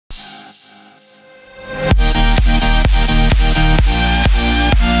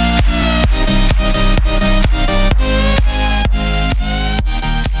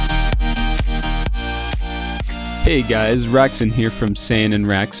Hey guys, Raxen here from Saiyan and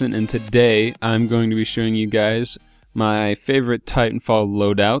Raxen, and today I'm going to be showing you guys my favorite Titanfall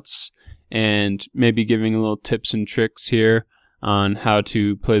loadouts and maybe giving a little tips and tricks here on how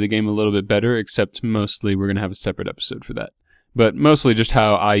to play the game a little bit better, except mostly we're going to have a separate episode for that. But mostly just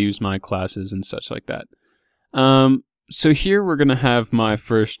how I use my classes and such like that. So here we're going to have my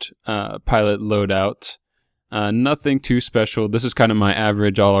first pilot loadout. Nothing too special. This is kind of my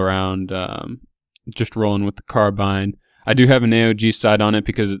average all around, just rolling with the carbine. I do have an AOG sight on it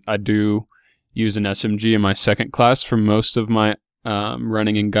because I do use an SMG in my second class for most of my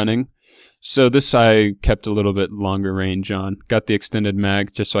running and gunning. So this I kept a little bit longer range on. Got the extended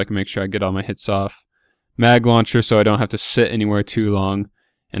mag just so I can make sure I get all my hits off. Mag launcher so I don't have to sit anywhere too long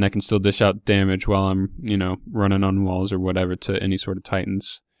and I can still dish out damage while I'm, running on walls or whatever to any sort of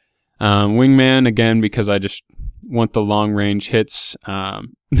Titans. Wingman, again, because I just want the long range hits.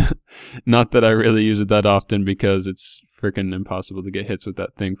 Not that I really use it that often because it's freaking impossible to get hits with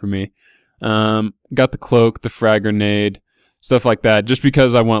that thing for me. Got the cloak, the frag grenade, stuff like that, just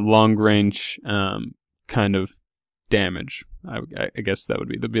because I want long range kind of damage. I guess that would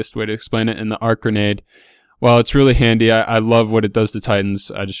be the best way to explain it. And the arc grenade, while it's really handy, I love what it does to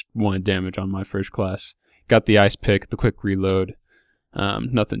Titans. I just wanted damage on my first class. Got the ice pick, the quick reload.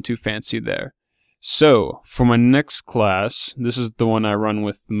 Nothing too fancy there. So, for my next class, this is the one I run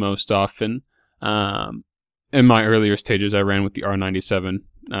with the most often. In my earlier stages, I ran with the R97.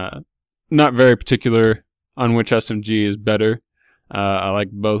 Not very particular on which SMG is better. I like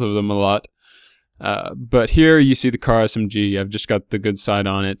both of them a lot. But here you see the car SMG. I've just got the good side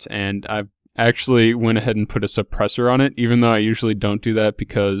on it, and I've actually went ahead and put a suppressor on it, even though I usually don't do that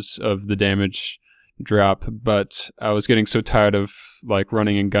because of the damage drop, but I was getting so tired of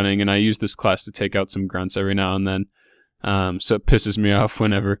running and gunning, and I use this class to take out some grunts every now and then, so it pisses me off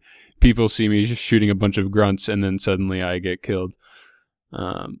whenever people see me just shooting a bunch of grunts and then suddenly I get killed.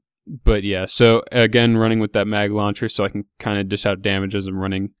 But yeah, so again, running with that mag launcher so I can kind of dish out damage as I'm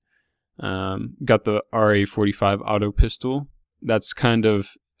running. Got the RA45 auto pistol. That's kind of,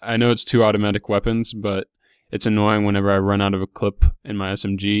 I know it's two automatic weapons, but it's annoying whenever I run out of a clip in my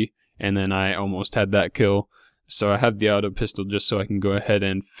SMG. And then I almost had that kill. So I have the auto pistol just so I can go ahead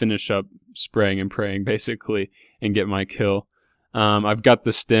and finish up spraying and praying, basically, and get my kill. I've got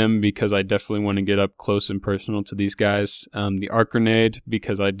the stim because I definitely want to get up close and personal to these guys. The arc grenade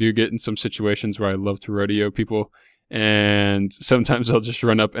because I do get in some situations where I love to rodeo people. And sometimes I'll just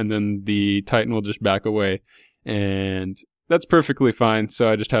run up and then the Titan will just back away. And that's perfectly fine. So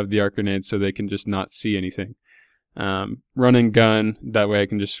I just have the arc grenade so they can just not see anything. Run and gun, that way I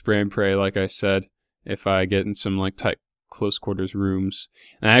can just spray and pray, like I said, if I get in some tight close quarters rooms.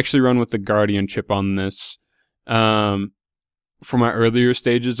 And I actually run with the Guardian chip on this. For my earlier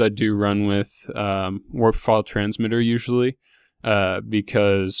stages, I do run with warp file transmitter usually,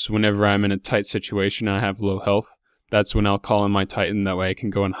 because whenever I'm in a tight situation and I have low health, that's when I'll call in my Titan, that way I can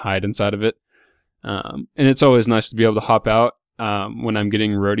go and hide inside of it. And it's always nice to be able to hop out when I'm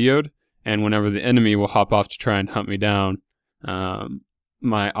getting rodeoed. And whenever the enemy will hop off to try and hunt me down,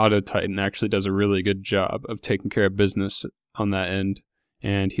 my auto Titan actually does a really good job of taking care of business on that end.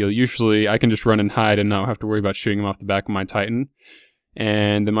 And he'll usually, I can just run and hide and not have to worry about shooting him off the back of my Titan.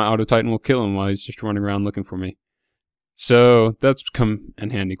 And then my auto Titan will kill him while he's just running around looking for me. So that's come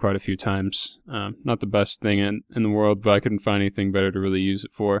in handy quite a few times. Not the best thing in the world, but I couldn't find anything better to really use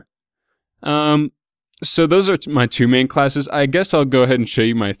it for. So those are my two main classes. I guess I'll go ahead and show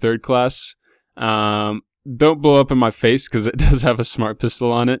you my third class. Don't blow up in my face because it does have a smart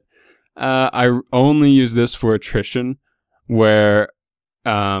pistol on it. I only use this for attrition, where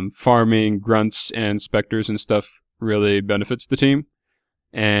farming grunts and specters and stuff really benefits the team.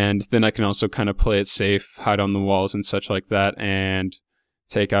 And then I can also kind of play it safe, hide on the walls and such like that, and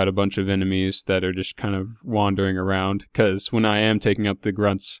take out a bunch of enemies that are just kind of wandering around. Because when I am taking out the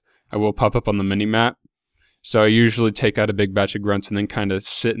grunts, I will pop up on the mini-map. So I usually take out a big batch of grunts and then kind of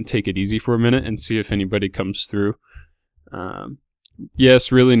sit and take it easy for a minute and see if anybody comes through.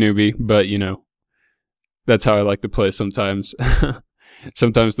 Yes, really newbie, but that's how I like to play sometimes.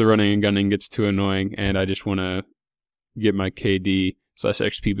 Sometimes the running and gunning gets too annoying and I just want to get my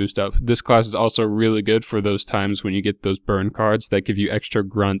KD/XP boost up. This class is also really good for those times when you get those burn cards that give you extra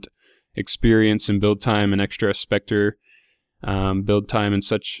grunt experience and build time and extra specter build time and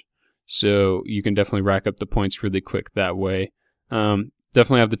such. So you can definitely rack up the points really quick that way.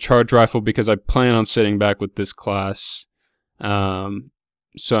 Definitely have the charge rifle because I plan on sitting back with this class. So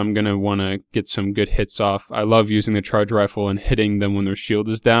I'm going to want to get some good hits off. I love using the charge rifle and hitting them when their shield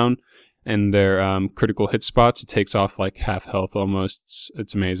is down and their critical hit spots. It takes off half health almost.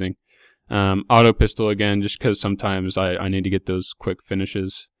 It's amazing. Auto pistol again, just because sometimes I need to get those quick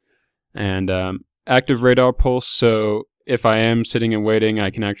finishes. And active radar pulse, so if I am sitting and waiting,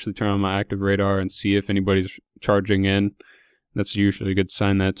 I can actually turn on my active radar and see if anybody's charging in. That's usually a good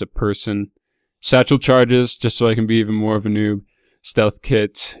sign that it's a person. Satchel charges, just so I can be even more of a noob. Stealth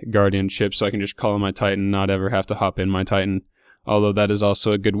kit, guardianship, so I can just call on my Titan, not ever have to hop in my Titan. Although that is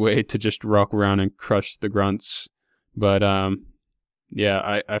also a good way to just rock around and crush the grunts. But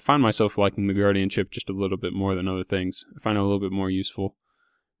yeah, I find myself liking the guardianship just a little bit more than other things. I find it a little bit more useful.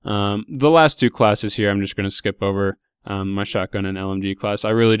 The last two classes here I'm just going to skip over. My shotgun and LMG class.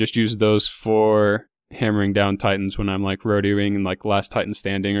 I really just use those for hammering down Titans when I'm like rodeoing and like last Titan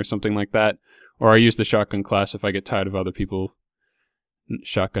standing or something like that. Or I use the shotgun class if I get tired of other people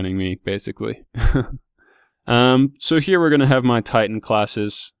shotgunning me, basically. So here we're going to have my Titan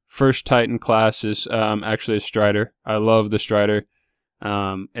classes. First Titan class is actually a Strider. I love the Strider.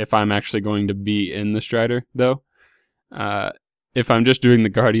 If I'm actually going to be in the Strider, though. If I'm just doing the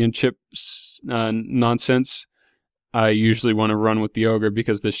guardianship nonsense, I usually want to run with the Ogre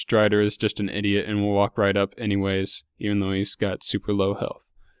because this Strider is just an idiot and will walk right up anyways, even though he's got super low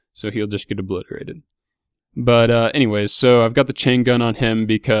health. So he'll just get obliterated. But anyways, so I've got the chain gun on him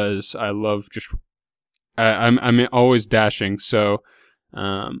because I love just... I'm always dashing, so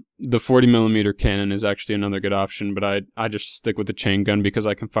the 40mm cannon is actually another good option, but I just stick with the chain gun because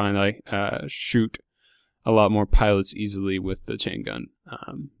I can find I shoot a lot more pilots easily with the chain gun,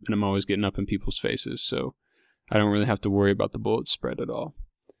 and I'm always getting up in people's faces, so I don't really have to worry about the bullet spread at all.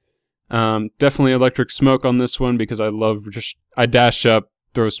 Definitely electric smoke on this one because I dash up,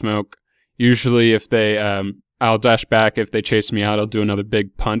 throw smoke. Usually if they, I'll dash back. If they chase me out, I'll do another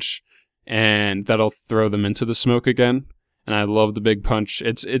big punch, and that'll throw them into the smoke again. And I love the big punch.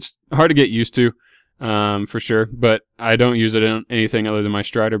 It's hard to get used to, for sure, but I don't use it in anything other than my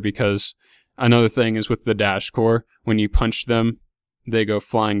Strider because another thing is with the dash core, when you punch them, they go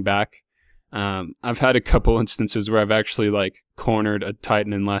flying back. I've had a couple instances where I've actually like cornered a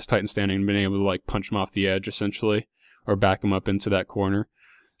Titan in Last Titan Standing and been able to like punch him off the edge essentially, or back him up into that corner.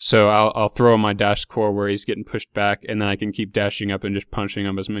 So I'll throw my dash core where he's getting pushed back, and then I can keep dashing up and just punching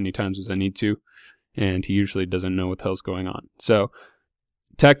him as many times as I need to, and he usually doesn't know what the hell's going on. So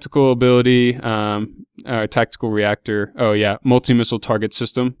tactical ability, tactical reactor. Oh yeah, multi-missile target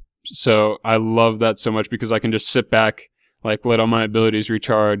system. So I love that so much because I can just sit back, like let all my abilities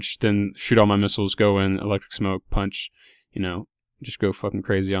recharge, then shoot all my missiles, go in, electric smoke, punch, you know, just go fucking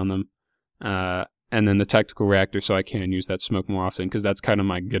crazy on them. And then the tactical reactor, so I can use that smoke more often because that's kind of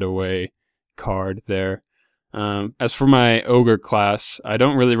my getaway card there. As for my Ogre class, I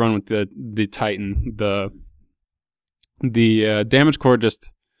don't really run with the Titan. The damage core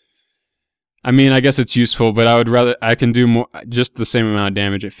just... I mean, I guess it's useful, but I can do more, just the same amount of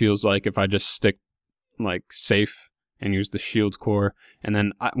damage, it feels like, if I just stick, like, safe and use the shield core. And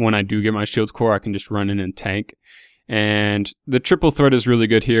then when I do get my shield core, I can just run in and tank. And the triple threat is really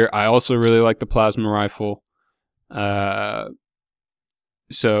good here. I also really like the plasma rifle.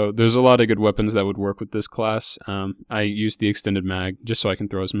 So there's a lot of good weapons that would work with this class. I use the extended mag just so I can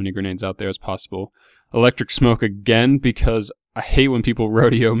throw as many grenades out there as possible. Electric smoke again because I hate when people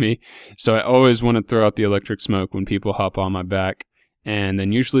rodeo me. So I always want to throw out the electric smoke when people hop on my back. And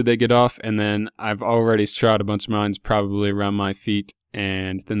then usually they get off, and then I've already shot a bunch of mines probably around my feet,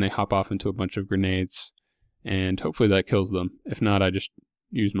 and then they hop off into a bunch of grenades. And hopefully that kills them. If not, I just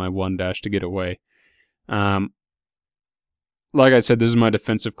use my one dash to get away. Like I said, this is my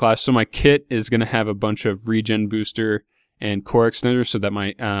defensive class. So my kit is going to have a bunch of regen booster and core extender so that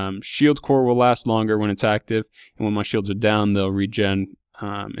my shield core will last longer when it's active. And when my shields are down, they'll regen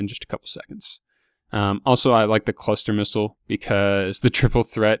in just a couple seconds. Also, I like the cluster missile because the triple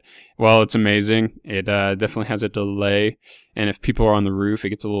threat, while it's amazing, it definitely has a delay. And if people are on the roof, it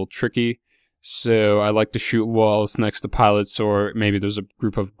gets a little tricky. So I like to shoot walls next to pilots, or maybe there's a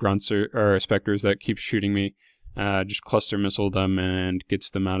group of grunts or specters that keep shooting me. Just cluster missile them and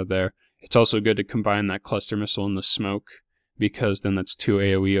gets them out of there. It's also good to combine that cluster missile and the smoke because then that's 2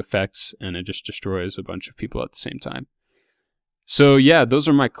 AoE effects and it just destroys a bunch of people at the same time. So yeah, those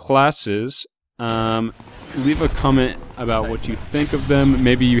are my classes. Leave a comment about what you think of them.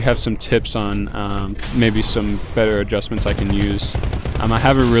 Maybe you have some tips on maybe some better adjustments I can use. I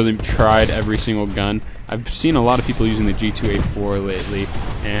haven't really tried every single gun. I've seen a lot of people using the G2A4 lately,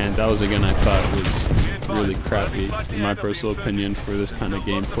 and that was a gun I thought was really crappy, in my personal opinion, for this kind of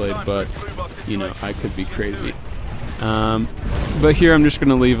gameplay, but, you know, I could be crazy. But here I'm just going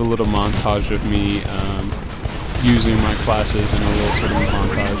to leave a little montage of me using my classes in a little sort of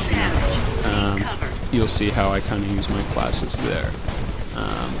montage. You'll see how I kind of use my classes there.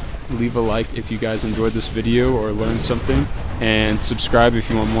 leave a like if you guys enjoyed this video or learned something, and subscribe if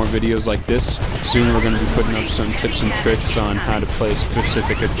you want more videos like this. Soon we're going to be putting up some tips and tricks on how to play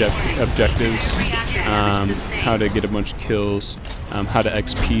specific objectives, how to get a bunch of kills, how to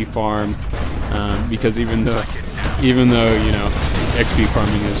XP farm, because even though you know XP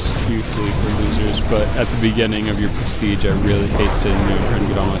farming is usually for losers, but at the beginning of your prestige I really hate sitting there and trying to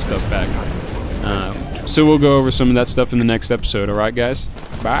get all my stuff back. So we'll go over some of that stuff in the next episode. Alright guys?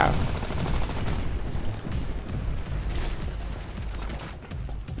 Bye!